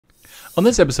On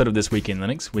this episode of This Week in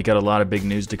Linux, we got a lot of big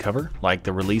news to cover, like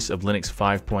the release of Linux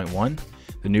 5.1,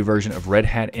 the new version of Red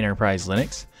Hat Enterprise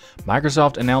Linux,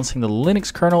 Microsoft announcing the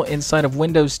Linux kernel inside of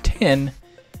Windows 10,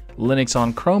 Linux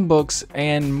on Chromebooks,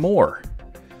 and more.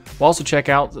 We'll also check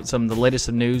out some of the latest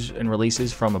news and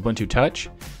releases from Ubuntu Touch,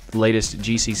 the latest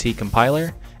GCC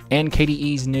compiler, and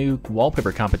KDE's new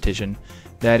Wallpaper Competition.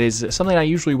 That is something I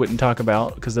usually wouldn't talk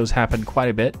about because those happen quite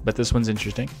a bit, but this one's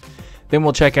interesting. Then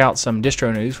we'll check out some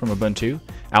distro news from Ubuntu,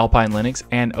 Alpine Linux,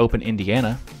 and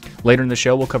OpenIndiana. Later in the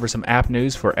show, we'll cover some app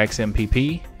news for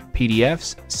XMMPP,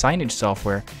 PDFs, Signage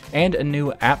software, and a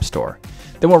new app store.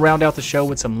 Then we'll round out the show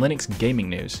with some Linux gaming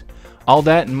news. All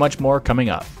that and much more coming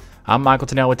up. I'm Michael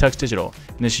Tennell with TuxDigital,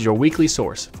 and this is your weekly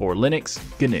source for Linux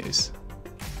GNews.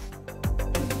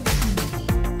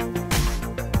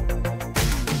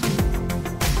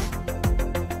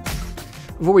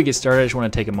 Before we get started, I just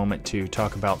want to take a moment to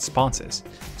talk about Sponsus.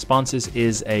 Sponsus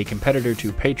is a competitor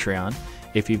to Patreon.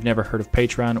 If you've never heard of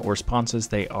Patreon or Sponsus,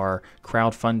 they are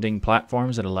crowdfunding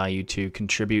platforms that allow you to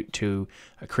contribute to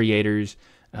creators,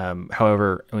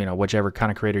 whichever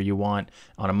kind of creator you want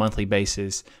on a monthly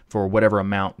basis for whatever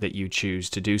amount that you choose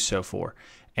to do so for.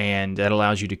 And that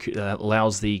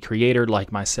allows the creator,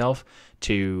 like myself,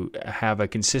 to have a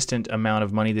consistent amount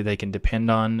of money that they can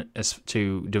depend on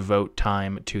to devote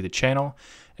time to the channel,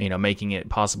 making it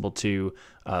possible to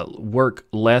work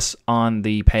less on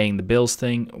the paying the bills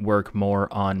thing, work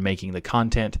more on making the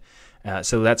content.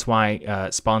 So that's why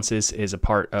Sponsus is a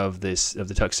part of the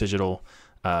TuxDigital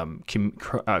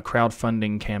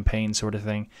crowdfunding campaign sort of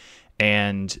thing.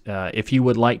 And if you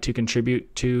would like to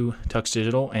contribute to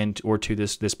TuxDigital or to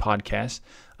this podcast,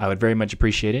 I would very much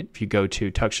appreciate it if you go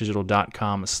to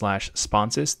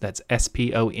tuxdigital.com/sponsus. That's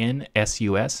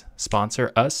SPONSUS,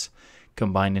 sponsor us,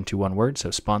 combined into one word, so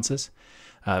Sponsus.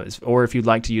 Or if you'd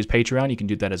like to use Patreon, you can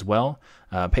do that as well.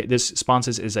 This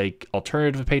Sponsus is a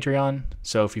alternative to Patreon,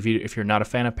 so if you're not a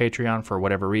fan of Patreon for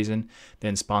whatever reason,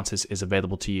 then Sponsus is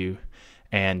available to you.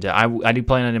 And I do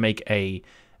plan on to make a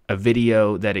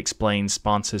video that explains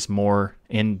Sponsus more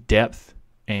in depth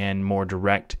and more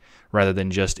direct rather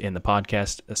than just in the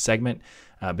podcast segment,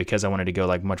 because I wanted to go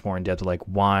much more in depth,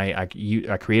 why I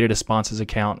created a Sponsus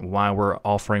account, why we're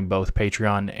offering both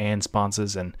Patreon and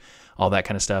Sponsus and all that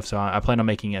kind of stuff. So I plan on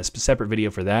making a separate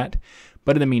video for that.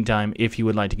 But in the meantime, if you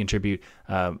would like to contribute,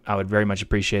 I would very much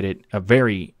appreciate it,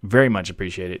 very, very much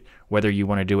appreciate it, whether you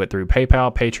want to do it through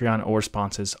PayPal, Patreon, or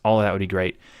Sponsus. All of that would be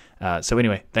great. So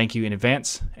anyway, thank you in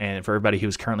advance. And for everybody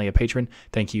who's currently a patron,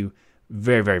 thank you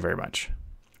very, very, very much.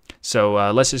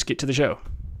 So let's just get to the show.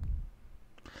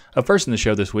 Up first in the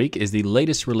show this week is the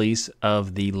latest release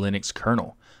of the Linux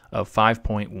kernel of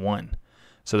 5.1.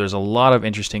 So there's a lot of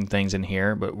interesting things in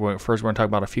here, but first we're going to talk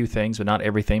about a few things, but not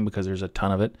everything because there's a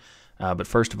ton of it. But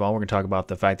first of all, we're going to talk about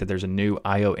the fact that there's a new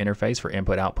I/O interface for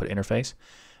input-output interface.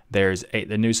 There's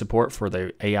the new support for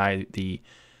the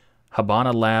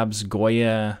Habana Labs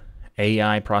Goya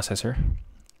AI processor,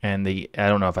 and I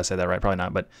don't know if I said that right, probably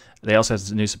not, but they also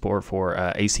have new support for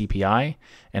ACPI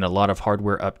and a lot of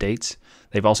hardware updates.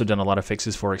 They've also done a lot of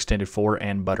fixes for Extended 4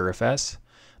 and Btrfs.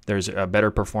 There's a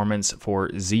better performance for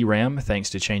ZRAM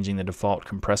thanks to changing the default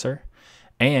compressor,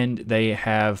 and they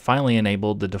have finally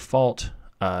enabled the default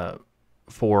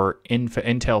for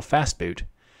Intel Fastboot.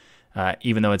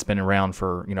 Even though it's been around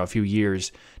for a few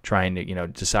years, trying to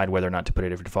decide whether or not to put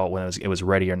it as default when it was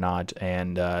ready or not,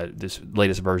 and this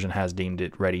latest version has deemed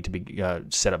it ready to be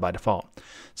set up by default.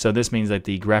 So this means that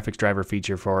the graphics driver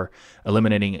feature for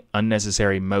eliminating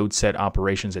unnecessary mode set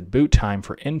operations at boot time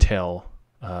for Intel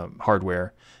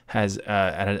hardware has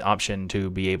an option to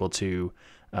be able to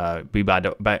be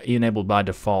enabled by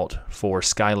default for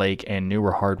Skylake and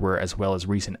newer hardware, as well as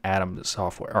recent Atom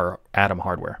software or Atom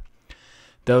hardware.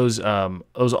 Those on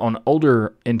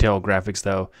older Intel graphics,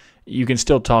 though, you can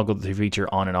still toggle the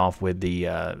feature on and off with the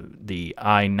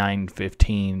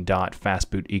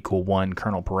i915.fastboot=1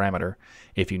 kernel parameter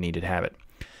if you need to have it.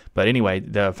 But anyway,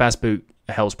 the Fastboot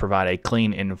helps provide a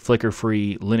clean and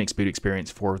flicker-free Linux boot experience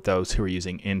for those who are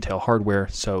using Intel hardware,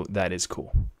 so that is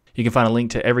cool. You can find a link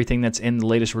to everything that's in the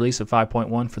latest release of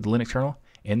 5.1 for the Linux kernel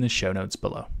in the show notes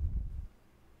below.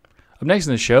 Up next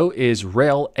in the show is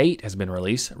RHEL 8 has been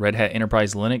released. Red Hat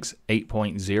Enterprise Linux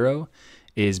 8.0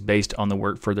 is based on the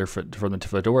work for the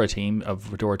Fedora team of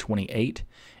Fedora 28.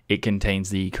 It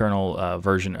contains the kernel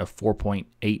version of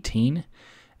 4.18,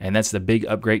 and that's the big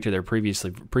upgrade to their previous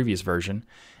version.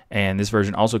 And this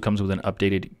version also comes with an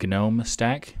updated GNOME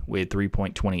stack with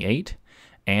 3.28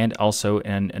 and also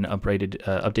an updated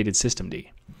systemd.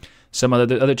 Some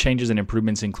other changes and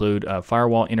improvements include a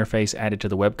firewall interface added to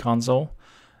the web console,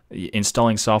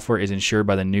 Installing software is ensured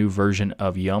by the new version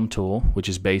of Yum tool, which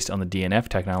is based on the DNF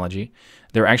technology.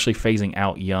 They're actually phasing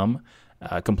out Yum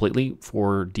completely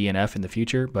for DNF in the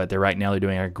future, but right now they're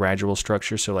doing a gradual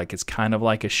structure, so like it's kind of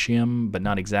like a shim, but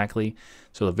not exactly.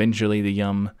 So eventually the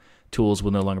Yum tools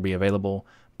will no longer be available,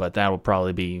 but that will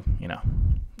probably be,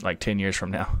 like 10 years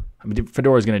from now. I mean,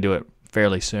 Fedora is going to do it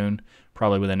fairly soon,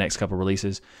 probably within the next couple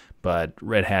releases, but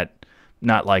Red Hat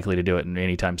not likely to do it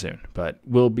anytime soon, but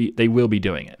they will be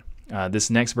doing it.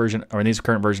 This next version, or this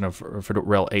current version of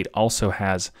RHEL 8 also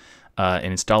has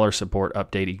an installer support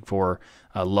updating for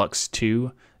Lux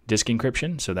 2 disk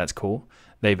encryption, so that's cool.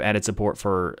 They've added support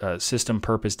for system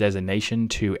purpose designation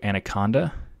to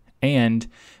Anaconda, and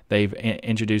they've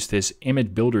introduced this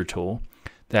image builder tool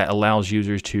that allows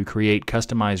users to create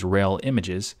customized RHEL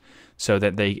images, so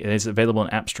that it's available in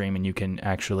AppStream, and you can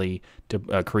actually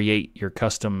create your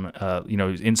custom,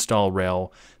 install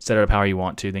RHEL, set it up however you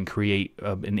want to, then create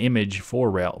an image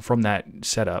for RHEL from that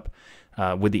setup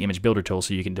with the image builder tool,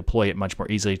 so you can deploy it much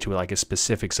more easily to like a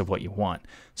specifics of what you want.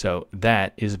 So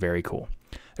that is very cool.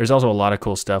 There's also a lot of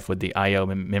cool stuff with the I/O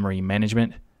memory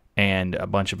management and a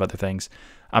bunch of other things.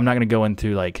 I'm not going to go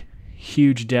into like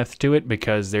huge depth to it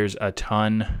because there's a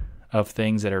ton of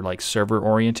things that are like server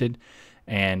oriented.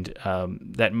 And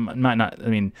that might not, I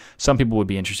mean, some people would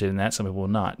be interested in that, some people will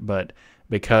not. But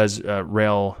because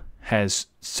RHEL has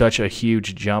such a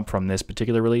huge jump from this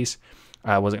particular release,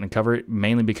 I wasn't going to cover it,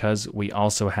 mainly because we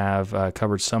also have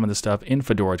covered some of the stuff in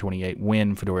Fedora 28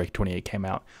 when Fedora 28 came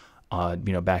out,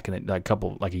 back in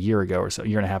a year ago or so,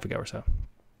 year and a half ago or so.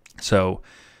 So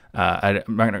I'm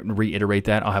not going to reiterate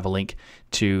that. I'll have a link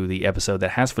to the episode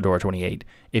that has Fedora 28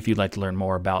 if you'd like to learn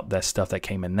more about that stuff that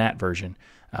came in that version.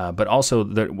 But also,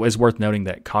 it was worth noting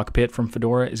that Cockpit from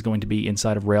Fedora is going to be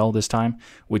inside of RHEL this time,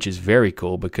 which is very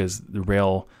cool because the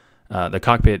RHEL, the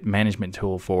Cockpit management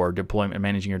tool for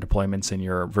managing your deployments and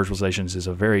your virtualizations is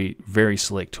a very, very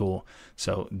slick tool.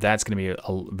 So that's going to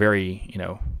be very,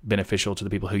 beneficial to the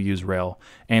people who use RHEL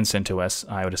and CentOS,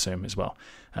 I would assume as well.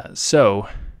 So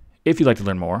if you'd like to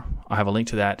learn more, I'll have a link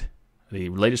to that, the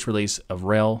latest release of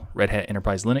RHEL, Red Hat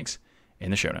Enterprise Linux,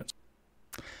 in the show notes.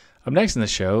 Up next in the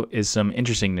show is some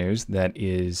interesting news that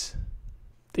is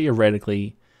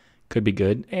theoretically could be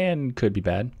good and could be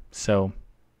bad. So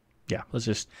yeah,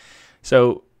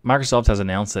 so Microsoft has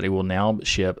announced that it will now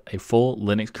ship a full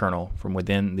Linux kernel from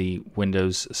within the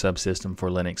Windows Subsystem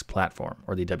for Linux platform,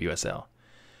 or the WSL.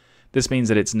 This means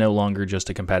that it's no longer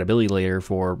just a compatibility layer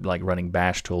for like running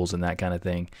bash tools and that kind of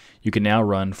thing. You can now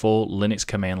run full Linux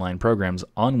command line programs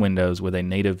on Windows with a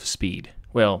native speed.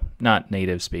 Well, not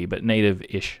native speed, but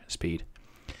native-ish speed.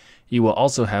 You will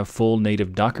also have full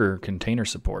native Docker container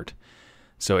support.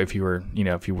 So if you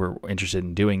were interested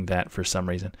in doing that for some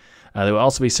reason, they will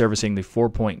also be servicing the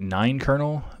 4.9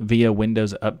 kernel via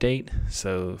Windows Update.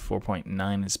 So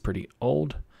 4.9 is pretty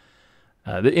old.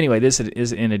 Anyway, this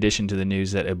is in addition to the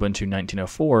news that Ubuntu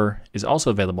 1904 is also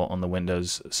available on the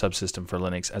Windows subsystem for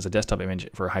Linux as a desktop image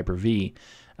for Hyper-V,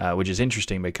 which is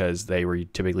interesting because they were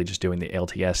typically just doing the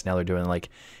LTS. Now they're doing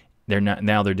they're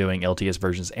doing LTS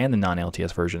versions and the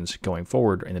non-LTS versions going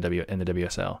forward in the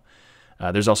WSL.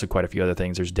 There's also quite a few other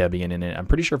things. There's Debian in it. I'm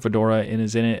pretty sure Fedora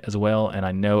is in it as well, and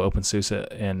I know OpenSUSE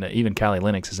and even Kali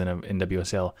Linux is in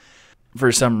WSL. For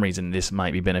some reason, this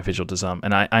might be beneficial to some,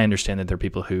 and I understand that there are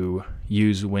people who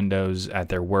use Windows at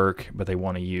their work, but they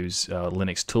want to use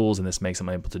Linux tools, and this makes them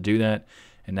able to do that,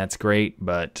 and that's great.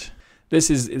 But this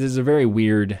is a very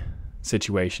weird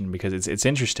situation because it's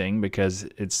interesting because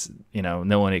it's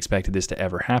no one expected this to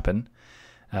ever happen.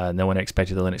 No one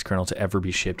expected the Linux kernel to ever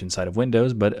be shipped inside of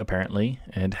Windows, but apparently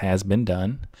it has been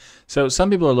done. So some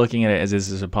people are looking at it as this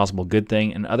is a possible good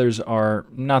thing, and others are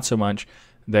not so much.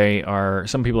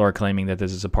 Some people are claiming that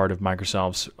this is a part of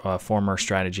Microsoft's former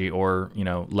strategy or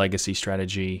legacy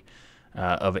strategy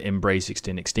of embrace,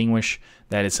 extend, extinguish.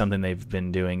 That is something they've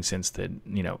been doing since the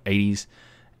 80s,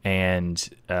 and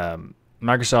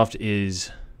Microsoft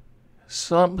is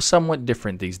somewhat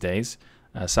different these days.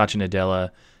 Satya Nadella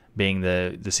being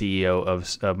the CEO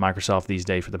of Microsoft these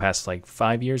days for the past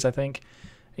 5 years, I think.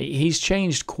 He's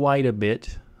changed quite a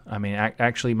bit. I mean,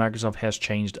 actually, Microsoft has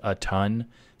changed a ton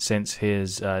since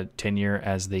his tenure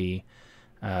as the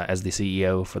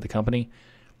CEO for the company.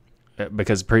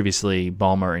 Because previously,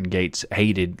 Ballmer and Gates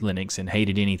hated Linux and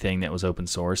hated anything that was open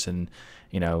source, and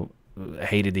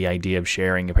hated the idea of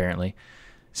sharing. Apparently,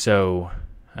 so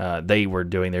they were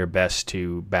doing their best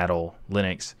to battle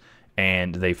Linux,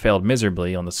 and they failed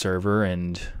miserably on the server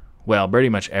and pretty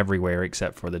much everywhere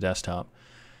except for the desktop.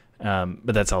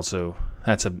 But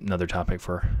that's another topic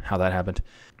for how that happened.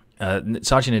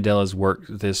 Satya Nadella's work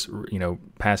this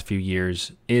past few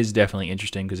years is definitely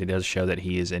interesting because it does show that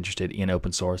he is interested in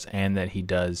open source and that he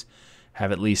does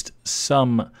have at least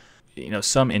some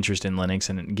interest in Linux,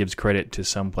 and it gives credit to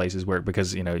some places where,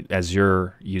 because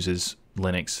Azure uses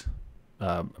Linux.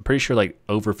 I'm pretty sure like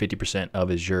over 50% of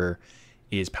Azure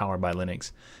is powered by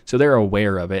Linux, so they're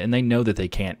aware of it and they know that they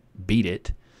can't beat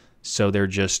it, so they're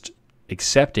just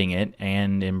accepting it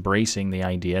and embracing the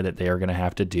idea that they are going to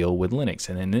have to deal with Linux.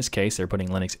 And in this case, they're putting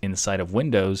Linux inside of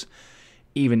Windows,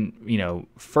 even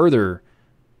further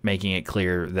making it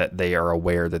clear that they are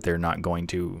aware that they're not going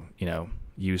to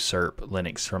usurp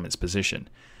Linux from its position.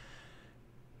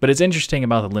 But it's interesting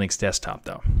about the Linux desktop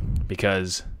though,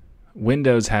 because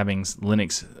Windows having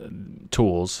Linux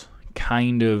tools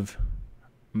kind of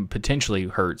potentially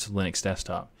hurts Linux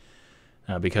desktop.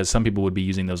 Because some people would be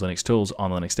using those Linux tools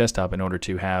on Linux desktop in order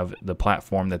to have the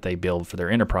platform that they build for their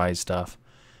enterprise stuff.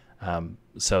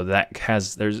 So that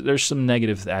there's some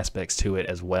negative aspects to it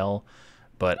as well,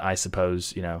 but I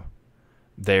suppose it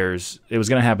was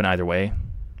going to happen either way.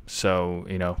 So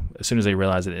as soon as they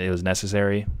realized that it was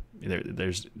necessary,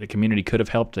 the community could have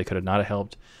helped, they could have not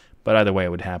helped, but either way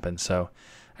it would happen. So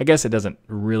I guess it doesn't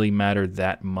really matter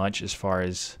that much as far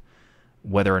as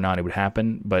whether or not it would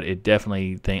happen, but it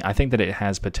definitely I think that it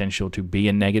has potential to be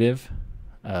a negative,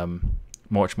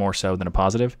 much more so than a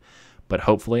positive. But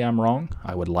hopefully I'm wrong.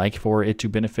 I would like for it to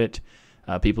benefit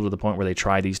people to the point where they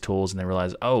try these tools and they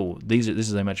realize, oh, this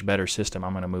is a much better system,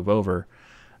 I'm going to move over.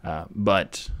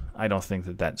 But I don't think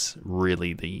that that's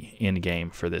really the end game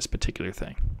for this particular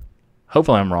thing.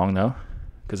 Hopefully I'm wrong though,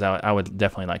 because I would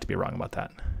definitely like to be wrong about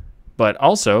that. But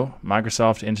also,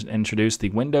 Microsoft introduced the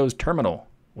Windows Terminal,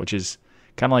 which is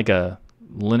kind of like a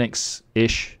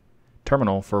Linux-ish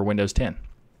terminal for Windows 10.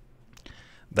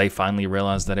 They finally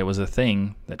realized that it was a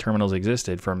thing, that terminals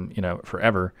existed from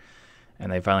forever,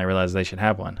 and they finally realized they should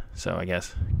have one. So I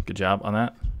guess good job on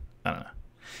that. I don't know.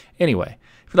 Anyway,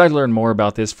 if you'd like to learn more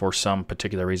about this for some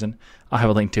particular reason, I'll have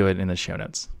a link to it in the show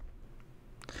notes.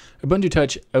 Ubuntu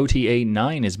Touch OTA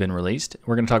 9 has been released.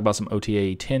 We're going to talk about some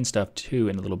OTA 10 stuff too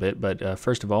in a little bit, but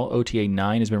first of all, OTA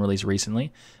 9 has been released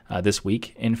recently, this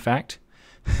week, in fact.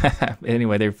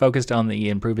 Anyway, they're focused on the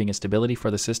improving its stability for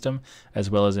the system,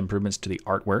 as well as improvements to the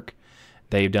artwork.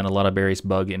 They've done a lot of various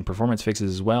bug and performance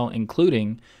fixes as well,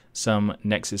 including some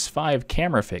Nexus 5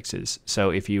 camera fixes.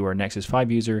 So if you are a Nexus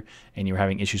 5 user and you're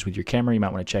having issues with your camera, you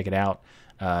might want to check it out.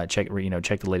 Check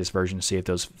the latest version to see if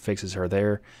those fixes are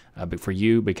there. But for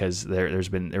you, because there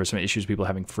were some issues, people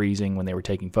having freezing when they were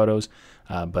taking photos,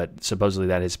 but supposedly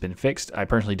that has been fixed. I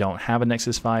personally don't have a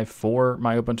Nexus 5 for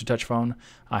my Ubuntu Touch phone.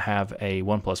 I have a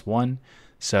OnePlus One,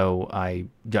 so I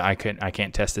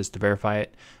can't test this to verify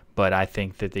it. But I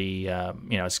think that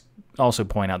it's also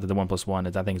point out that the OnePlus One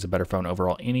I think is a better phone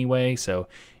overall anyway. So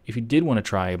if you did want to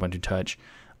try Ubuntu Touch,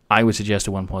 I would suggest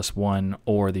a OnePlus One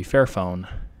or the Fairphone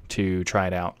to try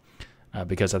it out,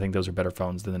 because I think those are better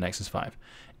phones than the Nexus 5.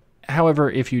 However,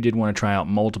 if you did want to try out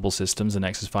multiple systems, the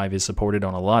Nexus 5 is supported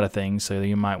on a lot of things, so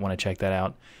you might want to check that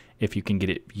out if you can get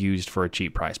it used for a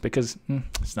cheap price, because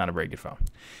it's not a very good phone.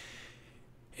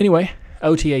 Anyway,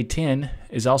 OTA 10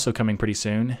 is also coming pretty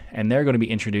soon, and they're going to be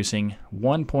introducing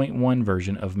 1.1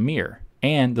 version of Mir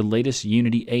and the latest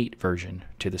Unity 8 version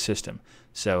to the system.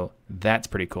 So that's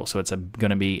pretty cool. So it's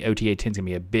going to be, OTA 10 is going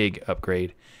to be a big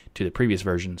upgrade to the previous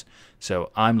versions.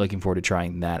 So I'm looking forward to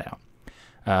trying that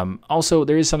out. Also,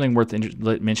 there is something worth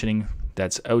mentioning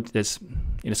that's it's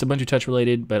Ubuntu Touch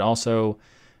related, but also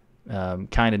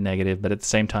kind of negative, but at the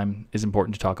same time is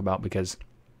important to talk about, because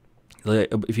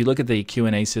if you look at the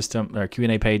Q&A system or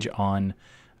Q&A page on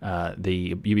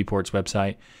the UBports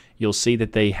website, you'll see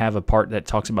that they have a part that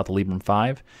talks about the Librem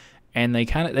 5, and they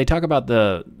talk about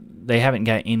they haven't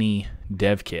got any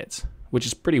dev kits, which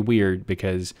is pretty weird,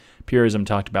 because Purism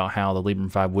talked about how the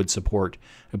Librem 5 would support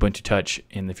Ubuntu Touch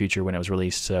in the future when it was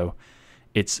released. So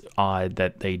it's odd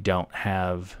that they don't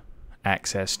have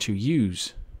access to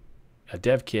use a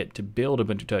dev kit to build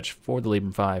Ubuntu Touch for the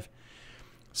Librem 5.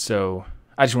 So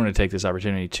I just wanted to take this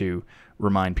opportunity to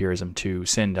remind Purism to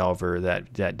send over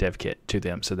that dev kit to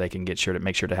them, so they can make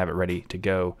sure to have it ready to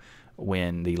go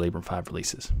when the Librem 5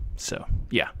 releases. So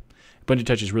yeah, Ubuntu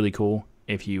Touch is really cool.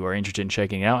 If you are interested in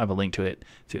checking it out, I have a link to it,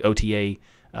 to OTA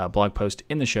blog post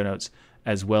in the show notes,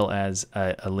 as well as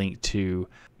a link to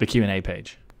the Q&A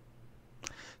page.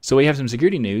 So we have some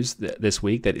security news this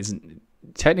week that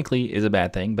technically is a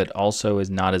bad thing, but also is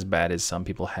not as bad as some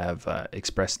people have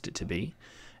expressed it to be.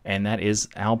 And that is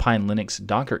Alpine Linux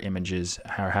Docker images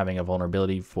are having a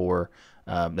vulnerability for,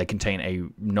 they contain a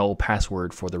null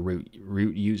password for the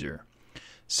root user.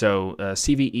 So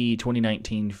CVE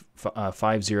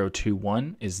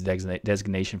 2019-5021 is the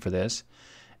designation for this,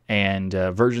 and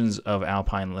versions of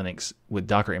Alpine Linux with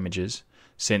Docker images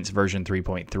since version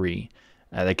 3.3.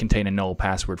 They contain a null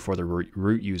password for the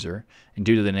root user, and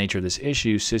due to the nature of this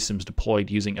issue, systems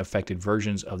deployed using affected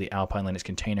versions of the Alpine Linux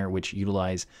container, which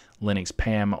utilize Linux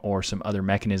PAM or some other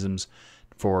mechanisms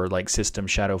for like system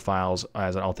shadow files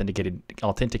as an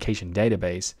authentication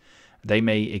database, they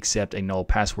may accept a null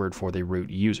password for the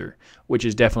root user, which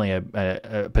is definitely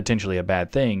a potentially a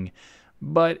bad thing,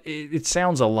 but it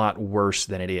sounds a lot worse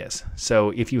than it is. So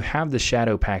if you have the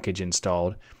shadow package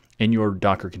installed in your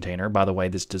Docker container, by the way,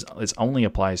 this only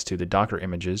applies to the Docker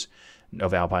images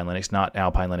of Alpine Linux, not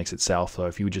Alpine Linux itself. So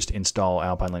if you just install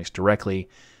Alpine Linux directly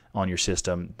on your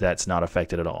system, that's not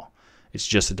affected at all. It's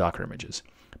just the Docker images.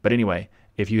 But anyway,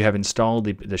 if you have installed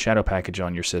the shadow package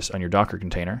on your Docker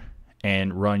container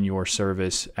and run your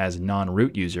service as a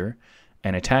non-root user,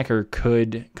 an attacker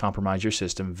could compromise your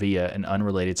system via an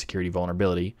unrelated security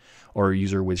vulnerability, or a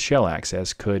user with shell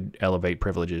access could elevate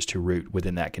privileges to root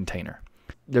within that container.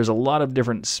 There's a lot of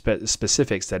different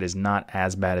specifics that is not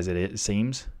as bad as it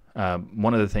seems.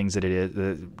 One of the things that it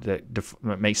is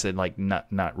that makes it like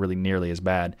not really nearly as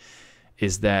bad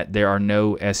is that there are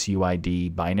no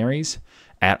SUID binaries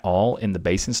at all in the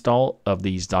base install of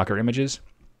these Docker images.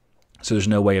 So there's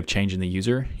no way of changing the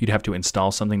user. You'd have to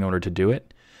install something in order to do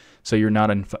it. So you're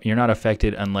not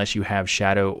affected unless you have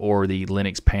Shadow or the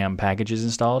Linux PAM packages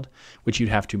installed, which you'd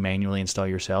have to manually install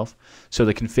yourself. So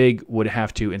the config would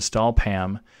have to install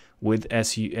PAM with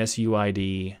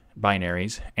SUID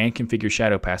binaries and configure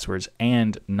shadow passwords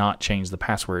and not change the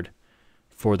password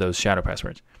for those shadow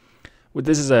passwords. Well,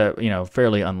 this is a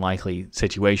fairly unlikely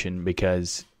situation,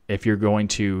 because if you're going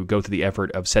to go through the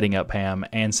effort of setting up PAM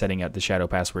and setting up the shadow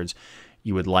passwords,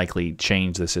 you would likely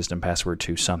change the system password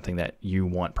to something that you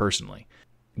want personally.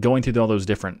 Going through all those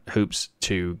different hoops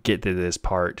to get to this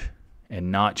part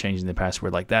and not changing the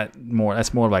password like that,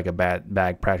 that's more like a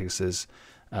bad practices,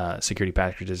 security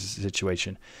practices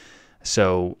situation.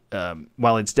 So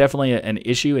while it's definitely an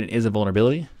issue and it is a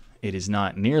vulnerability, it is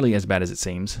not nearly as bad as it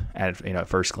seems at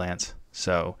first glance.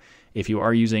 So if you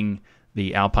are using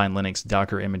the Alpine Linux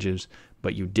Docker images,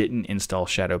 but you didn't install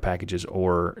shadow packages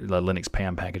or the Linux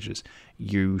PAM packages,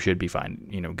 you should be fine,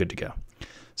 good to go.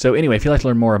 So anyway, if you'd like to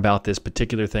learn more about this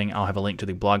particular thing, I'll have a link to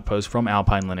the blog post from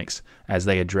Alpine Linux as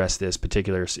they address this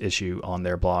particular issue on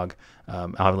their blog.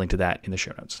 I'll have a link to that in the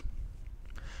show notes.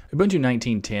 Ubuntu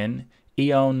 19.10,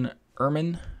 Eon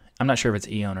Ermin, I'm not sure if it's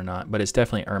Eon or not, but it's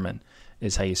definitely Ermin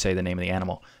is how you say the name of the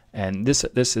animal. And this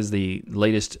is the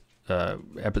latest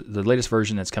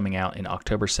version that's coming out in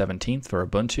October 17th for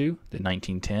Ubuntu, the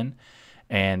 19.10,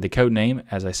 and the code name,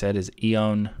 as I said, is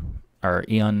Eon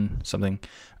something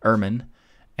Ermin.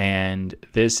 And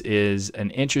this is an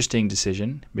interesting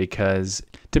decision because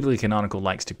typically Canonical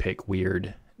likes to pick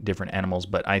weird different animals,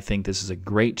 but I think this is a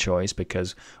great choice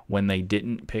because when they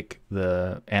didn't pick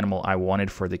the animal I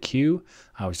wanted for the queue,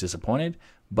 I was disappointed,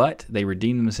 but they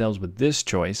redeemed themselves with this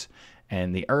choice,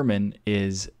 and the Ermin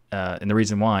is and the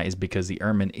reason why is because the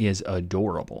Ermin is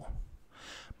adorable.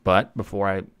 But before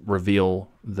I reveal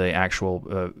the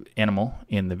actual animal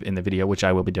in the video, which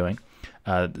I will be doing,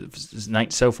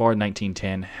 so far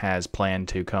 19.10 has planned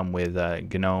to come with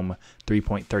GNOME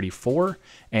 3.34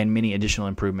 and many additional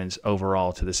improvements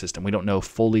overall to the system. We don't know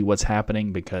fully what's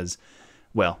happening because,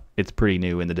 well, it's pretty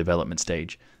new in the development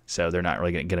stage, so they're not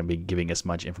really going to be giving us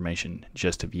much information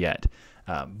just of yet.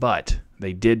 But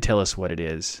they did tell us what it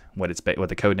is, what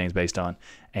the code name is based on,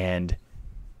 and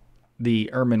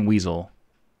the Ermin Weasel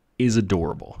is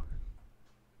adorable.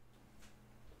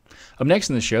 Up next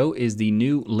in the show is the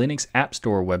new Linux App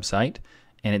Store website,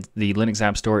 and the Linux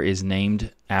App Store is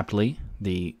named aptly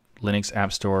the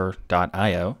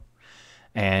linuxappstore.io.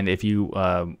 And if you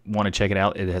want to check it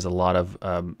out, it has a lot of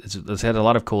it's had a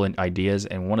lot of cool ideas.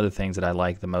 And one of the things that I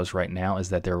like the most right now is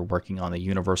that they're working on the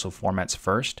universal formats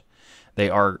first. They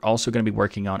are also going to be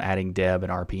working on adding deb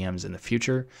and RPMs in the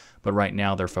future, but right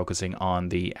now they're focusing on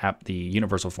the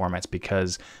universal formats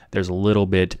because there's a little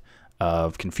bit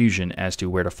of confusion as to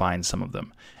where to find some of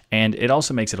them. And it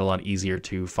also makes it a lot easier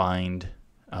to find,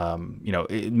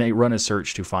 it may run a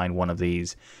search to find one of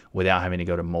these without having to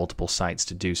go to multiple sites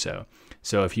to do so.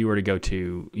 So if you were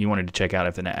to you wanted to check out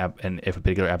if if a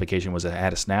particular application was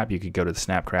at a snap, you could go to the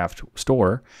Snapcraft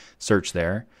store, search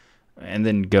there, and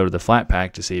then go to the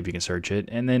Flatpak to see if you can search it,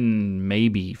 and then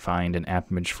maybe find an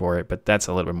app image for it, but that's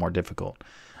a little bit more difficult.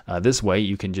 This way,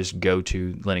 you can just go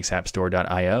to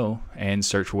linuxappstore.io and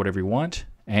search for whatever you want,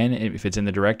 and if it's in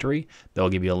the directory, they'll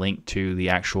give you a link to the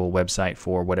actual website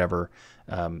for whatever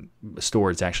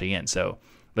store it's actually in. So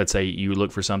let's say you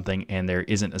look for something and there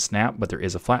isn't a snap, but there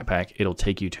is a Flatpak, it'll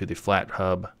take you to the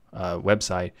FlatHub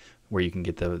website where you can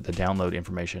get the download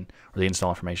information or the install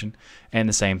information. And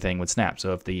the same thing with Snap.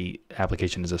 So if the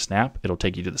application is a Snap, it'll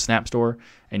take you to the Snap store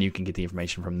and you can get the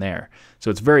information from there. So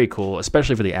it's very cool,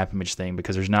 especially for the app image thing,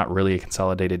 because there's not really a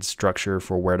consolidated structure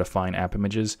for where to find app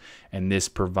images, and this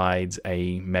provides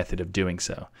a method of doing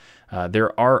so.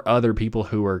 There are other people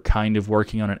who are kind of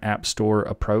working on an app store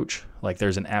approach. Like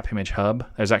there's an app image hub.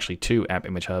 There's actually 2 app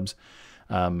image hubs.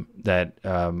 One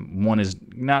is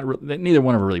not, neither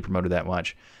one have really promoted that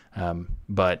much.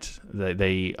 But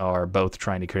they are both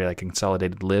trying to create like a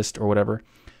consolidated list or whatever.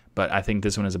 But I think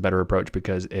this one is a better approach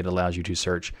because it allows you to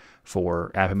search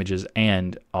for app images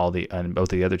and both of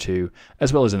the other 2,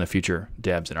 as well as in the future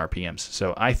debs and RPMs.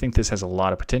 So I think this has a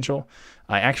lot of potential.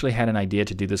 I actually had an idea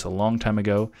to do this a long time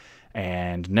ago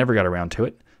and never got around to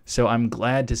it. So I'm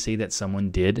glad to see that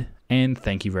someone did, and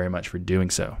thank you very much for doing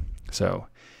so. So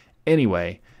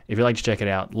anyway, if you'd like to check it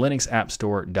out,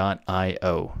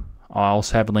 linuxappstore.io. I'll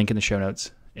also have a link in the show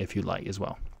notes if you'd like as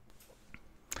well.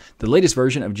 The latest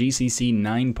version of GCC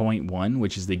 9.1,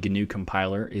 which is the GNU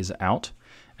compiler, is out.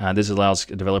 This allows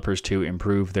developers to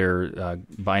improve their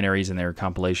binaries and their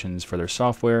compilations for their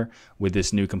software with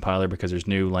this new compiler, because there's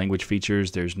new language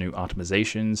features, there's new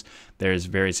optimizations, there's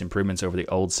various improvements over the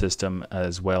old system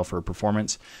as well for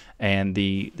performance. And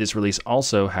this release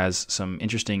also has some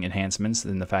interesting enhancements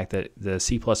in the fact that the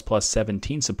C++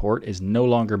 17 support is no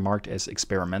longer marked as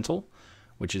experimental,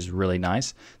 which is really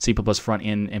nice. C++ front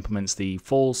end implements the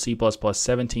full C++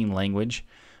 17 language,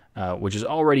 which is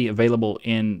already available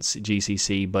in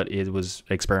GCC, but it was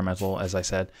experimental, as I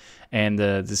said. And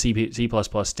the C++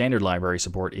 standard library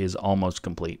support is almost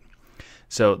complete.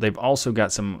 So they've also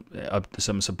got some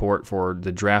support for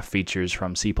the draft features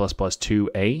from C++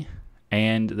 2a,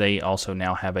 and they also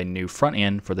now have a new front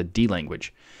end for the D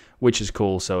language, which is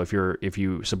cool. So if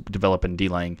you develop in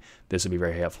D-Lang, this will be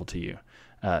very helpful to you.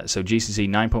 So GCC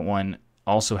 9.1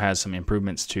 also has some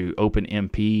improvements to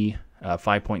OpenMP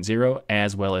 5.0,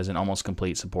 as well as an almost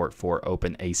complete support for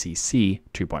OpenACC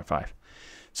 2.5.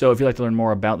 So if you'd like to learn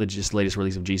more about the latest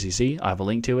release of GCC, I have a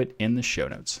link to it in the show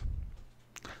notes.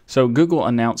 So Google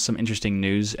announced some interesting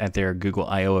news at their Google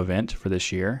I/O event for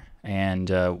this year, and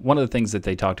one of the things that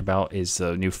they talked about is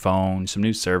the new phone, some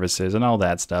new services, and all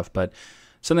that stuff. But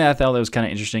something I thought that was kind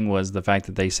of interesting was the fact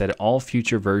that they said all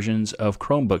future versions of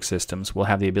Chromebook systems will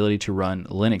have the ability to run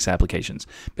Linux applications,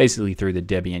 basically through the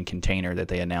Debian container that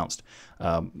they announced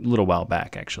a little while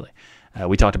back, actually.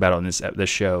 We talked about it on this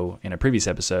show in a previous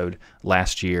episode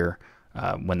last year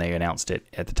when they announced it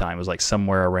at the time. It was like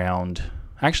somewhere around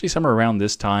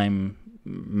this time,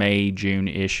 May,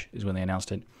 June-ish is when they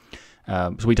announced it.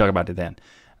 So we talked about it then.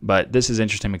 But this is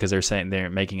interesting because they're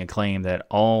making a claim that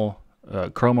all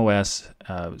Chrome OS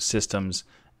systems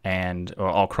and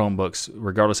all Chromebooks,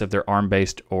 regardless if they're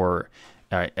ARM-based or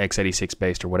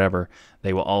x86-based or whatever,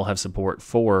 they will all have support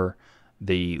for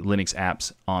the Linux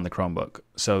apps on the Chromebook.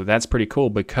 So that's pretty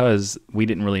cool, because we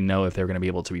didn't really know if they were going to be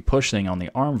able to be pushing on the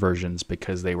ARM versions,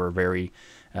 because they were very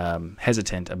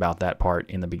hesitant about that part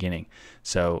in the beginning.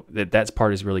 So that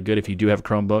part is really good. If you do have a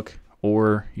Chromebook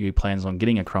or you plans on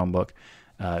getting a Chromebook,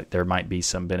 there might be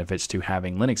some benefits to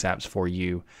having Linux apps for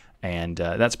you. And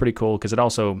that's pretty cool, because it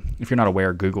also, if you're not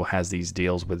aware, Google has these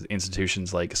deals with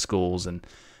institutions like schools and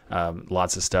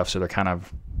lots of stuff. So they're kind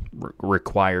of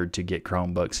required to get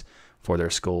Chromebooks for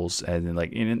their schools, and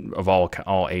like of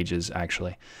all ages,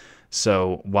 actually.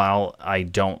 So while I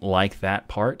don't like that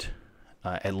part,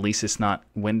 at least it's not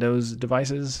Windows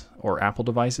devices or Apple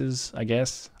devices, I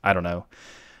guess. I don't know.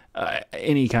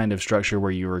 Any kind of structure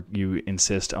where you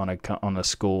insist on a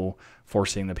school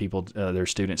forcing the people, their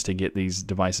students, to get these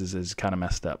devices is kind of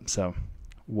messed up. So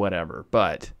whatever.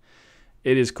 But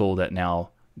it is cool that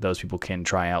now those people can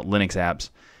try out Linux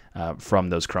apps from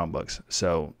those Chromebooks.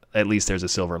 So at least there's a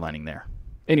silver lining there.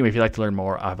 Anyway, if you'd like to learn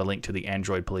more, I have a link to the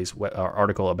Android Police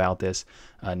article about this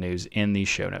news in the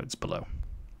show notes below.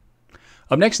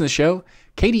 Up next in the show,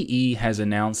 KDE has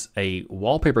announced a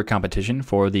wallpaper competition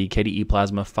for the KDE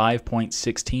Plasma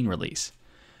 5.16 release.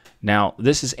 Now,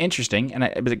 this is interesting, and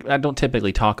I don't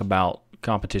typically talk about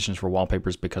competitions for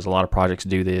wallpapers because a lot of projects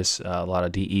do this, a lot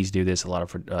of DEs do this, a lot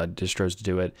of distros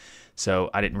do it. So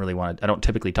I don't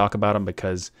typically talk about them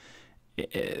because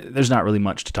there's not really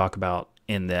much to talk about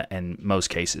in most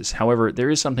cases. However, there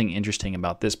is something interesting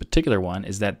about this particular one,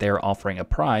 is that they're offering a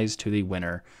prize to the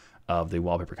winner of the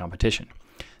wallpaper competition.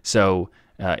 So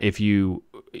if you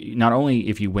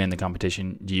win the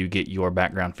competition, do you get your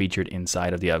background featured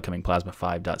inside of the upcoming Plasma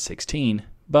 5.16,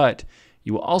 but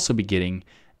you will also be getting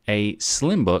a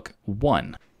Slimbook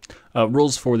 1.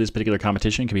 Rules for this particular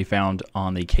competition can be found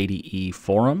on the KDE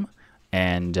forum,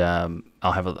 and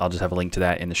I'll just have a link to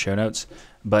that in the show notes.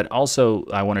 But also,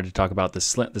 I wanted to talk about the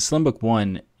Slimbook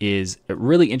 1 is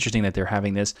really interesting that they're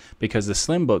having this, because the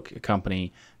Slimbook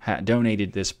company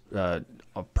donated this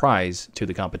prize to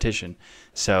the competition.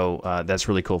 So that's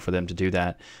really cool for them to do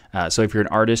that. So if you're an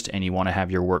artist and you want to have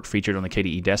your work featured on the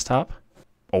KDE desktop,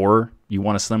 or you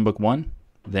want a Slimbook 1,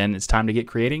 then it's time to get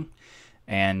creating.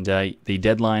 And the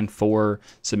deadline for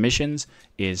submissions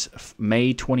is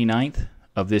May 29th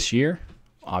of this year,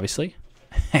 obviously.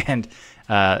 And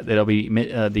it'll be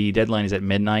the deadline is at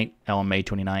midnight on May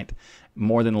 29th.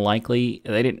 More than likely,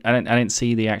 I didn't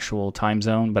see the actual time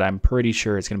zone, but I'm pretty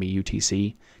sure it's going to be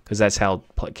UTC, because that's how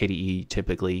KDE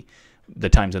typically, the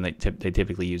time zone they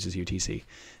typically use is UTC.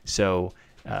 So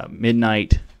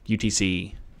midnight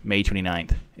UTC, May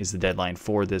 29th is the deadline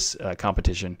for this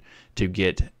competition to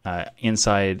get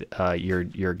inside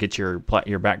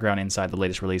your background inside the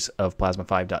latest release of Plasma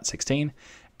 5.16,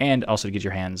 and also to get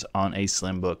your hands on a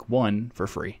Slimbook 1 for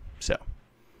free. So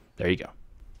there you go.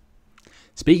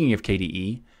 Speaking of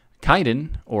KDE,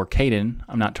 Kayden,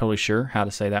 I'm not totally sure how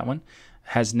to say that one,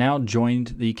 has now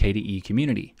joined the KDE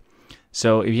community.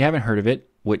 So if you haven't heard of it,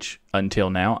 which until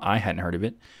now I hadn't heard of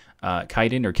it,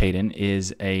 Kayden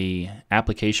is a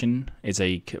application. It's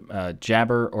a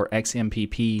Jabber or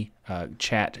XMPP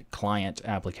chat client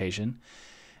application,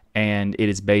 and it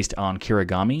is based on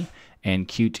Kirigami and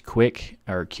Qt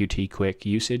Quick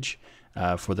usage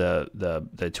for the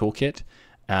toolkit,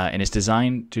 and it's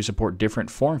designed to support different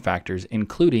form factors,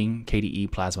 including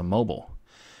KDE Plasma Mobile.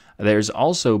 There's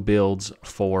also builds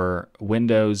for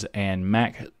Windows and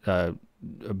Mac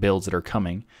builds that are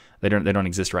coming. They don't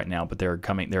exist right now, but they're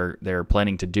coming. They're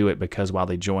planning to do it, because while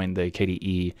they join the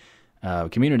KDE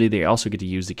community, they also get to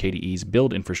use the KDE's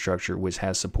build infrastructure, which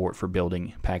has support for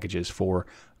building packages for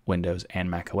Windows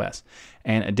and Mac OS.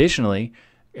 And additionally,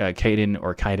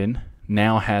 Kayden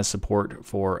now has support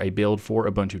for a build for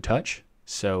Ubuntu Touch.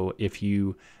 So if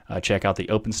you check out the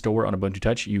Open Store on Ubuntu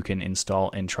Touch, you can install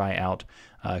and try out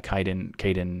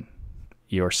Kayden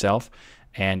yourself.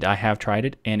 And I have tried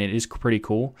it, and it is pretty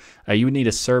cool. You would need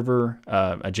a server,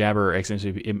 a Jabber or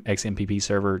XMPP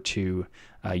server to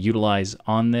utilize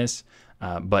on this,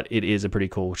 but it is a pretty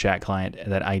cool chat client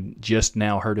that I just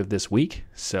now heard of this week.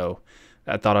 So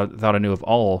I thought I knew of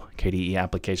all KDE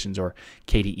applications or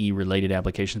KDE related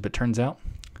applications, but turns out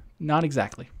not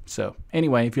exactly. So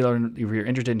anyway, if you're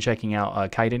interested in checking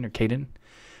out Kayden,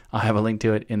 I'll have a link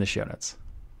to it in the show notes.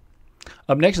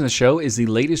 Up next in the show is the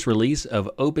latest release of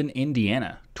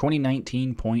OpenIndiana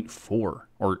 2019.4 or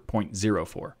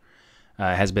 0.04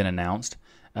 has been announced.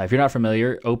 If you're not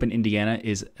familiar,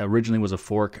 OpenIndiana originally was a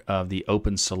fork of the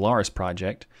Open Solaris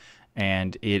project,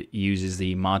 and it uses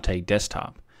the Mate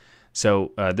desktop.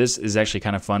 So this is actually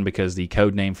kind of fun, because the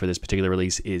code name for this particular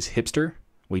release is Hipster.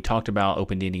 We talked about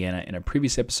OpenIndiana in a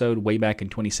previous episode way back in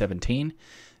 2017.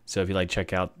 So if you'd like to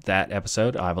check out that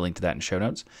episode, I'll have a link to that in show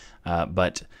notes.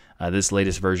 But this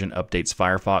latest version updates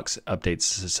Firefox,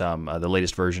 updates the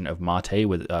latest version of Mate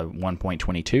with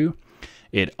 1.22.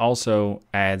 It also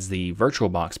adds the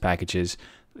VirtualBox packages,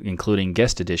 including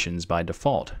guest editions by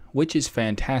default, which is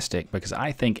fantastic, because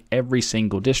I think every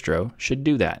single distro should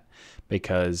do that,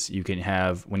 because you can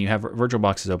have, when you have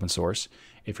VirtualBox is open source,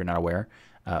 if you're not aware,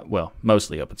 well,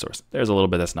 mostly open source. There's a little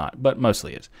bit that's not, but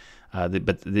mostly is.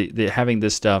 But having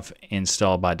this stuff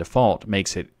installed by default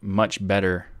makes it much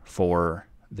better for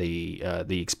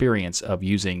the experience of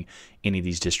using any of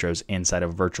these distros inside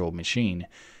of a virtual machine,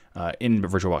 in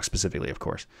VirtualBox specifically, of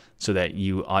course, so that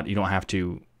you don't have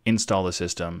to install the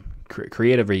system,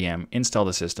 create a VM, install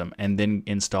the system, and then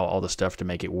install all the stuff to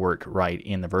make it work right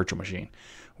in the virtual machine.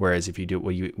 Whereas if you do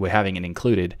with having it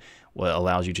included, well, it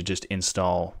allows you to just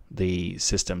install the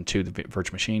system to the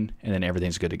virtual machine, and then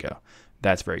everything's good to go.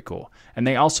 That's very cool. And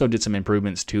they also did some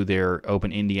improvements to their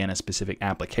OpenIndiana specific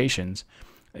applications,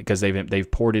 because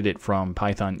they've ported it from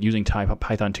Python using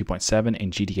Python 2.7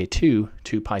 and GTK2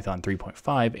 to Python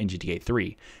 3.5 and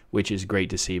GTK3, which is great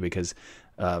to see, because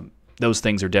those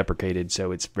things are deprecated.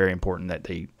 So it's very important that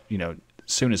they, as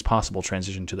soon as possible,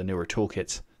 transition to the newer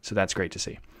toolkits. So that's great to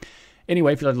see.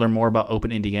 Anyway, if you'd like to learn more about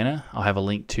OpenIndiana, I'll have a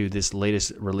link to this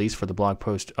latest release for the blog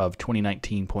post of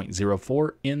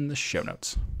 2019.04 in the show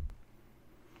notes.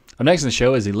 Up next in the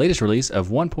show is the latest release of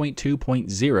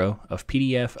 1.2.0 of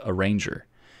PDF Arranger.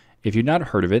 If you've not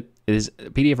heard of it,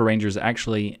 PDF Arranger is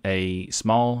actually a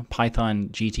small Python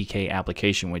GTK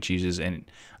application which uses an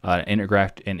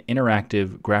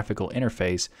interactive graphical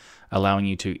interface, allowing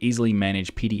you to easily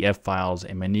manage PDF files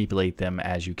and manipulate them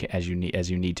as you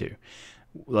need to.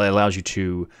 allows you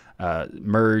to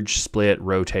merge, split,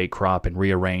 rotate, crop, and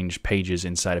rearrange pages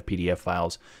inside of PDF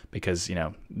files, because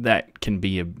that can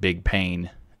be a big pain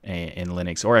in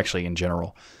Linux, or actually in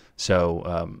general.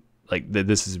 So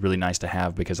this is really nice to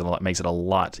have, because it makes it a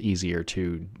lot easier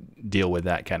to deal with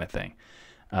that kind of thing.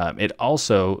 It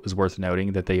also is worth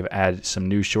noting that they've added some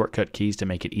new shortcut keys to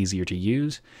make it easier to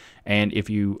use. And if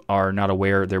you are not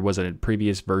aware, there was a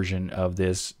previous version of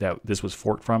this that this was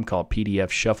forked from, called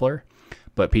PDF Shuffler.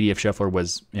 But PDF Shuffler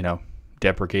was,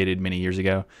 deprecated many years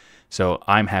ago. So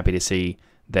I'm happy to see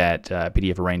that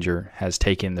PDF Arranger has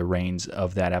taken the reins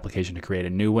of that application to create a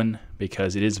new one,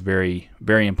 because it is a very,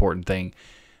 very important thing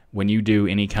when you do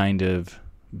any kind of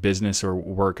business or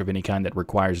work of any kind that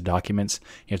requires documents.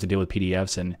 You have to deal with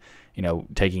PDFs, and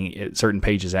taking certain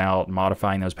pages out,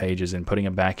 modifying those pages, and putting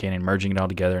them back in, and merging it all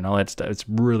together, and all that stuff. It's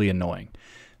really annoying.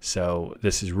 So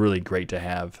this is really great to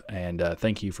have, and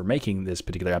thank you for making this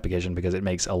particular application, because it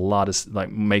makes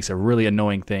makes a really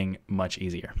annoying thing much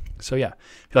easier. So yeah,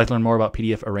 if you'd like to learn more about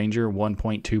PDF Arranger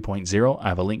 1.2.0, I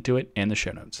have a link to it in the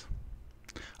show notes.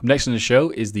 Up next in the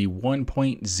show is the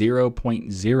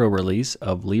 1.0.0 release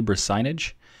of Libre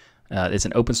Signage. It's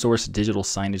an open source digital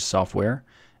signage software,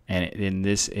 and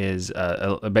this is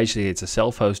basically it's a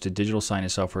self-hosted digital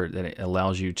signage software that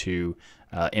allows you to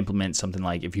implement something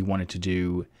like if you wanted to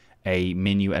do a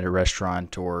menu at a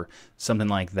restaurant or something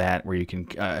like that, where you can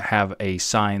have a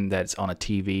sign that's on a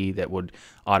TV that would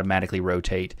automatically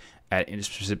rotate at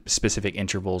specific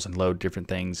intervals and load different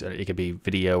things. It could be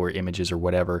video or images or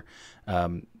whatever.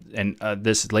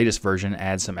 This latest version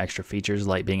adds some extra features,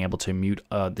 like being able to mute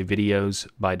the videos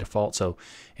by default. So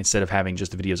instead of having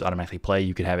just the videos automatically play,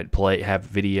 you could have it have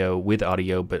video with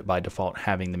audio, but by default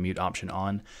having the mute option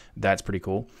on. That's pretty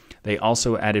cool. They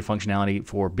also added functionality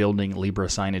for building Libre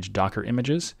Signage Docker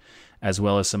images, as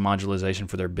well as some modularization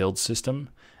for their build system.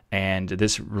 And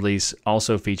this release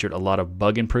also featured a lot of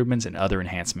bug improvements and other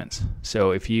enhancements.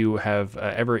 So if you have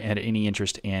ever had any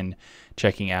interest in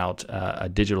checking out a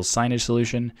digital signage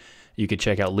solution, you could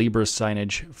check out Libre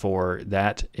Signage for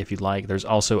that if you'd like. There's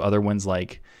also other ones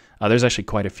like, there's actually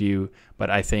quite a few,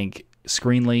 but I think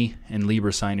Screenly and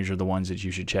Libre Signage are the ones that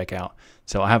you should check out.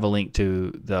 So I have a link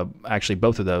to actually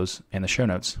both of those in the show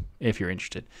notes if you're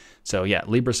interested. So yeah,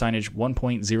 Libre Signage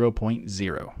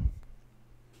 1.0.0.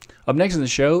 Up next in the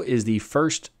show is the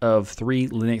first of 3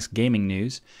 Linux gaming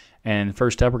news. And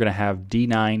first up, we're going to have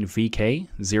D9VK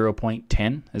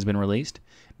 0.10 has been released.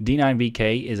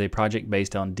 D9VK is a project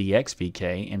based on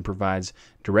DXVK and provides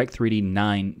Direct3D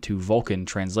 9 to Vulkan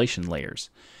translation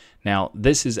layers. Now,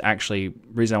 this is actually,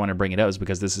 the reason I want to bring it up is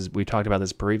because we talked about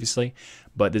this previously,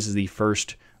 but this is the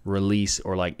first release,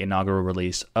 or like inaugural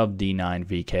release, of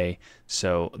D9VK.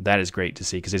 So that is great to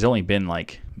see, because it's only been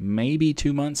like maybe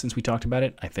 2 months since we talked about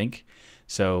it, I think.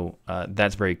 So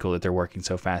that's very cool that they're working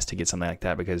so fast to get something like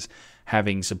that, because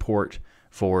having support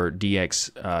for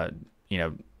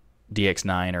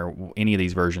DX9 or any of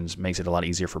these versions makes it a lot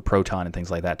easier for Proton and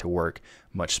things like that to work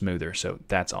much smoother. So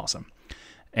that's awesome.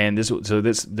 And the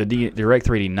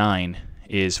Direct3D 9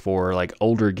 is for like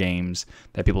older games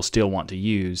that people still want to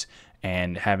use,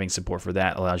 and having support for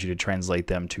that allows you to translate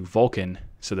them to Vulkan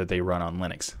so that they run on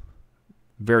Linux.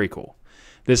 Very cool.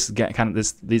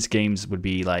 These games would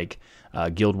be like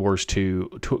Guild Wars 2,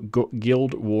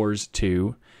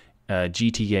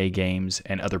 GTA games,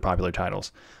 and other popular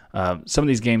titles. Some of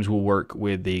these games will work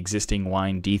with the existing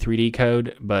Wine D3D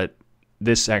code, but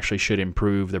this actually should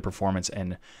improve the performance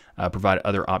and provide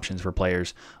other options for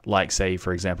players, like, say,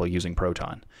 for example, using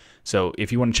Proton. So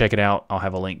if you want to check it out, I'll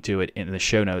have a link to it in the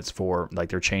show notes for like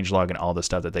their changelog and all the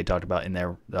stuff that they talked about in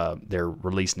their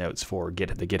release notes for the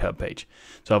GitHub page.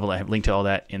 So I'll have a link to all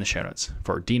that in the show notes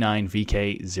for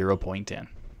D9VK 0.10.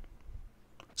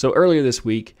 So earlier this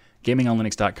week,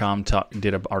 GamingOnLinux.com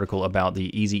did an article about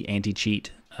the easy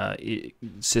anti-cheat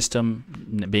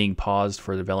system being paused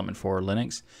for development for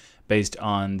Linux, based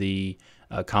on the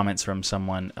comments from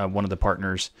someone, one of the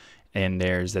partners in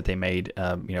theirs that they made,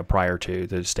 prior to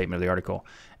the statement of the article,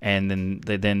 and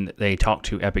then they talked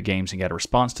to Epic Games and got a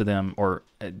response to them, or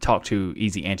talked to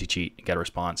Easy Anti-Cheat and got a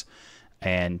response,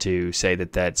 and to say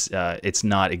that it's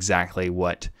not exactly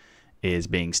what is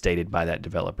being stated by that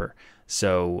developer.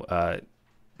 So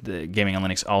the Gaming on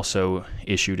Linux also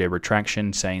issued a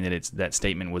retraction saying that that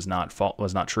statement was not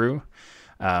true.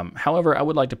 However, I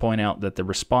would like to point out that the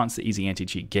response that Easy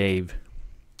Anti-Cheat gave,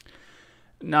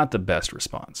 not the best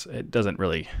response. It doesn't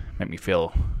really make me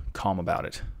feel calm about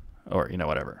it, or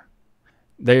whatever.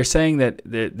 They're saying that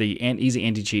the Easy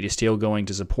Anti-Cheat is still going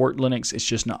to support Linux. It's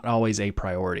just not always a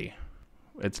priority.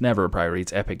 It's never a priority.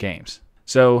 It's Epic Games.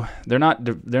 So they're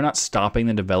not stopping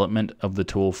the development of the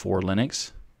tool for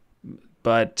Linux,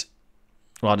 but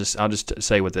well, I'll just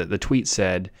say what the tweet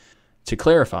said. To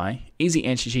clarify, Easy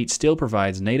Anti-Cheat still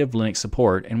provides native Linux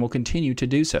support and will continue to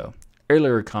do so.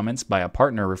 Earlier comments by a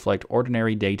partner reflect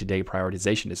ordinary day-to-day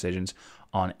prioritization decisions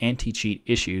on anti-cheat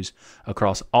issues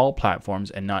across all platforms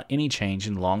and not any change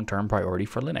in long-term priority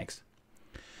for Linux.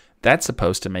 That's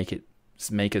supposed to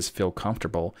make us feel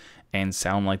comfortable and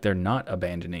sound like they're not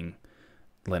abandoning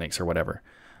Linux or whatever.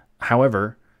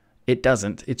 However, it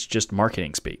doesn't. It's just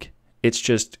marketing speak. It's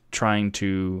just trying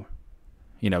to,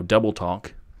 double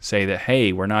talk, say that,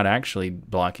 hey, we're not actually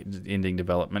ending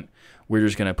development. We're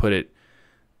just going to put it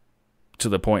to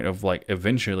the point of like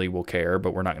eventually we'll care,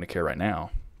 but we're not going to care right now.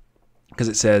 Because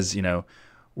it says,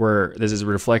 this is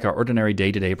reflect our ordinary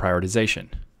day-to-day prioritization,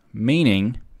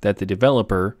 meaning that the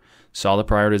developer saw the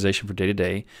prioritization for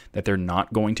day-to-day, that they're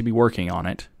not going to be working on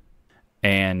it,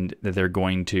 and that they're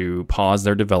going to pause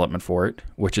their development for it,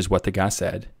 which is what the guy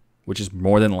said, which is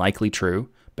more than likely true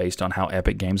based on how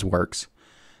Epic Games works.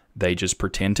 They just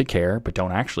pretend to care, but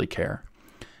don't actually care.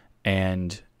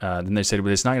 And then they said,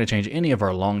 well, it's not going to change any of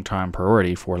our long-term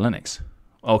priority for Linux.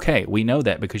 Okay, we know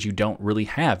that because you don't really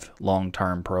have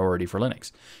long-term priority for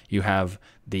Linux. You have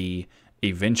the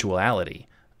eventuality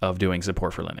of doing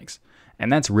support for Linux.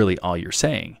 And that's really all you're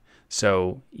saying.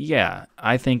 So, yeah,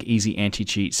 I think Easy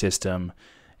Anti-Cheat system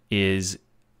is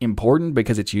important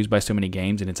because it's used by so many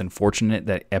games, and it's unfortunate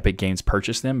that Epic Games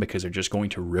purchased them because they're just going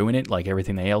to ruin it like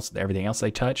everything else they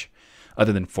touch.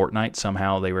 Other than Fortnite,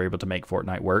 somehow they were able to make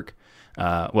Fortnite work.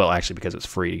 Well, actually, because it's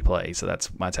free to play, so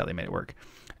that's how they made it work.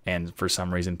 And for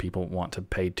some reason, people want to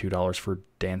pay $2 for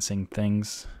dancing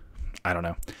things. I don't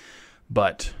know.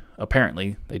 But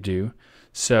apparently, they do.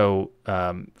 So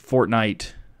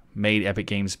Fortnite made Epic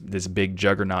Games this big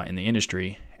juggernaut in the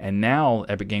industry, and now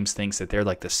Epic Games thinks that they're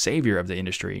like the savior of the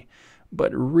industry, but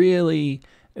really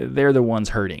they're the ones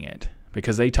hurting it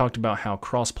because they talked about how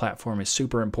cross-platform is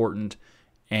super important,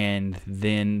 and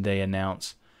then they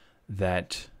announce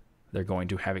that they're going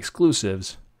to have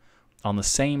exclusives on the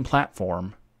same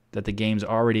platform that the games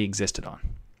already existed on.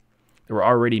 They were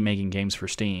already making games for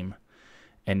Steam,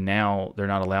 and now they're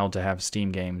not allowed to have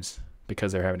Steam games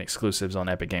because they're having exclusives on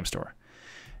Epic Game Store.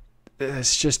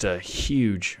 It's just a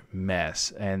huge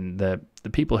mess, and the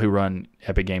people who run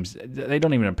Epic Games, they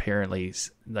don't even apparently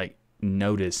like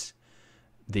notice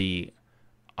the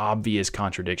obvious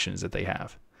contradictions that they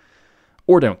have,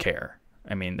 or don't care.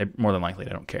 I mean, more than likely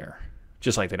they don't care,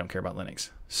 just like they don't care about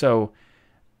Linux. So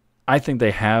I think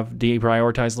they have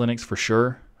deprioritized Linux for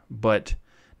sure, but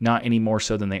not any more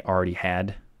so than they already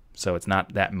had. So it's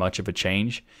not that much of a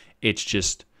change. It's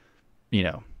just,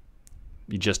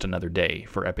 just another day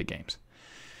for Epic Games.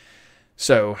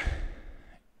 So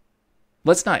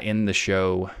let's not end the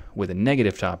show with a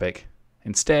negative topic.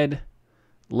 Instead,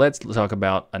 let's talk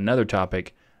about another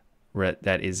topic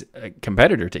that is a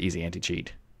competitor to Easy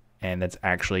Anti-Cheat, and that's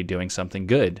actually doing something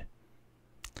good.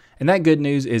 And that good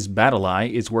news is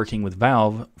BattlEye is working with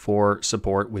Valve for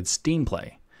support with Steam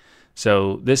Play.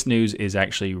 So this news is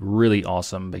actually really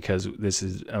awesome because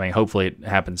hopefully it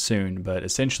happens soon, but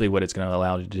essentially what it's going to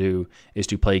allow you to do is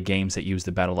to play games that use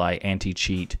the BattlEye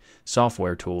anti-cheat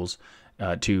software tools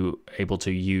to able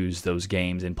to use those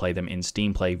games and play them in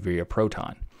Steam Play via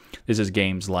Proton. This is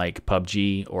games like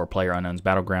PUBG or PlayerUnknown's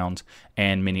Battlegrounds,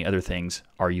 and many other things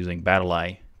are using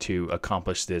BattlEye to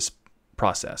accomplish this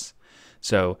process.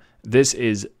 So this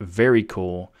is very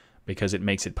cool because it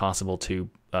makes it possible to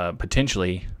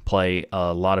potentially play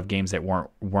a lot of games that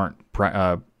weren't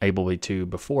able to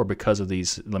before because of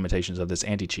these limitations of this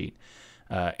anti-cheat.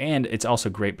 And it's also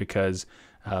great because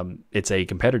it's a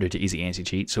competitor to Easy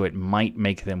Anti-Cheat, so it might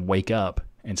make them wake up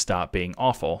and stop being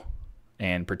awful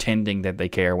and pretending that they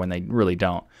care when they really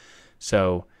don't.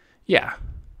 So, yeah,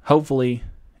 hopefully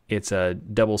it's a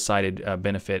double-sided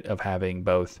benefit of having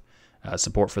both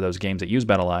support for those games that use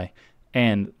BattlEye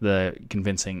and the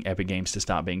convincing Epic Games to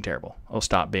stop being terrible, or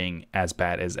stop being as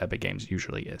bad as Epic Games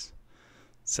usually is.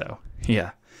 So,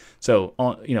 yeah. So,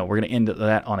 we're going to end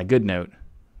that on a good note,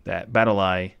 that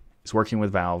BattlEye is working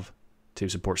with Valve to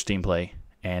support Steam Play,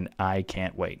 and I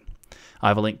can't wait. I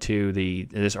have a link to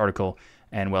this article,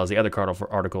 and well as the other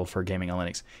article for Gaming on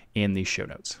Linux in the show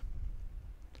notes.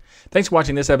 Thanks for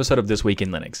watching this episode of This Week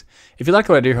in Linux. If you like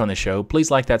what I do here on this show, please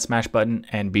like that smash button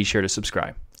and be sure to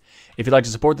subscribe. If you'd like to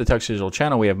support the TuxDigital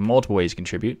channel, we have multiple ways to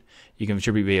contribute. You can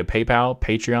contribute via PayPal,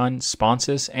 Patreon,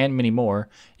 Sponsus, and many more.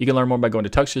 You can learn more by going to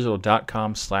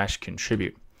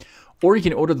tuxdigital.com/contribute. Or you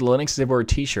can order the Linux is Everywhere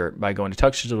t-shirt by going to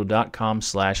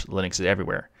tuxdigital.com/Linux is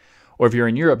Everywhere. Or if you're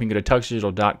in Europe, you can go to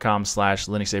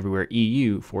tuxdigital.com/Linux Everywhere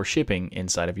EU for shipping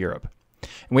inside of Europe.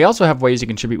 And we also have ways to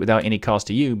contribute without any cost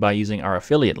to you by using our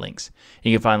affiliate links.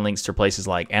 You can find links to places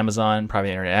like Amazon, private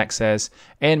internet access,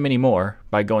 and many more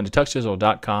by going to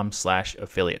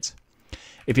tuxdigital.com/affiliates.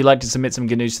 If you'd like to submit some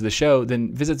good news to the show,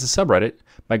 then visit the subreddit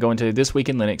by going to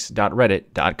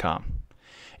thisweekinlinux.reddit.com.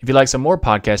 If you'd like some more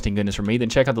podcasting goodness from me, then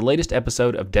check out the latest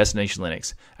episode of Destination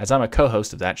Linux, as I'm a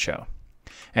co-host of that show.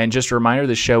 And just a reminder,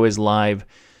 the show is live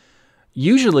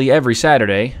usually every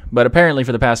Saturday, but apparently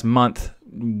for the past month,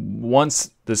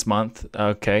 once this month.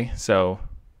 Okay, so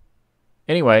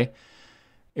anyway,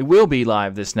 it will be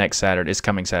live this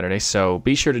coming Saturday, so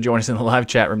be sure to join us in the live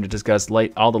chat room to discuss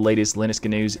all the latest Linux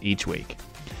news each week.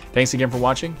 Thanks again for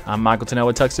watching. I'm Michael Tennell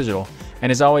with Tux Digital,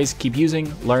 and as always, keep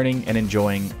using, learning, and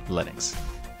enjoying Linux.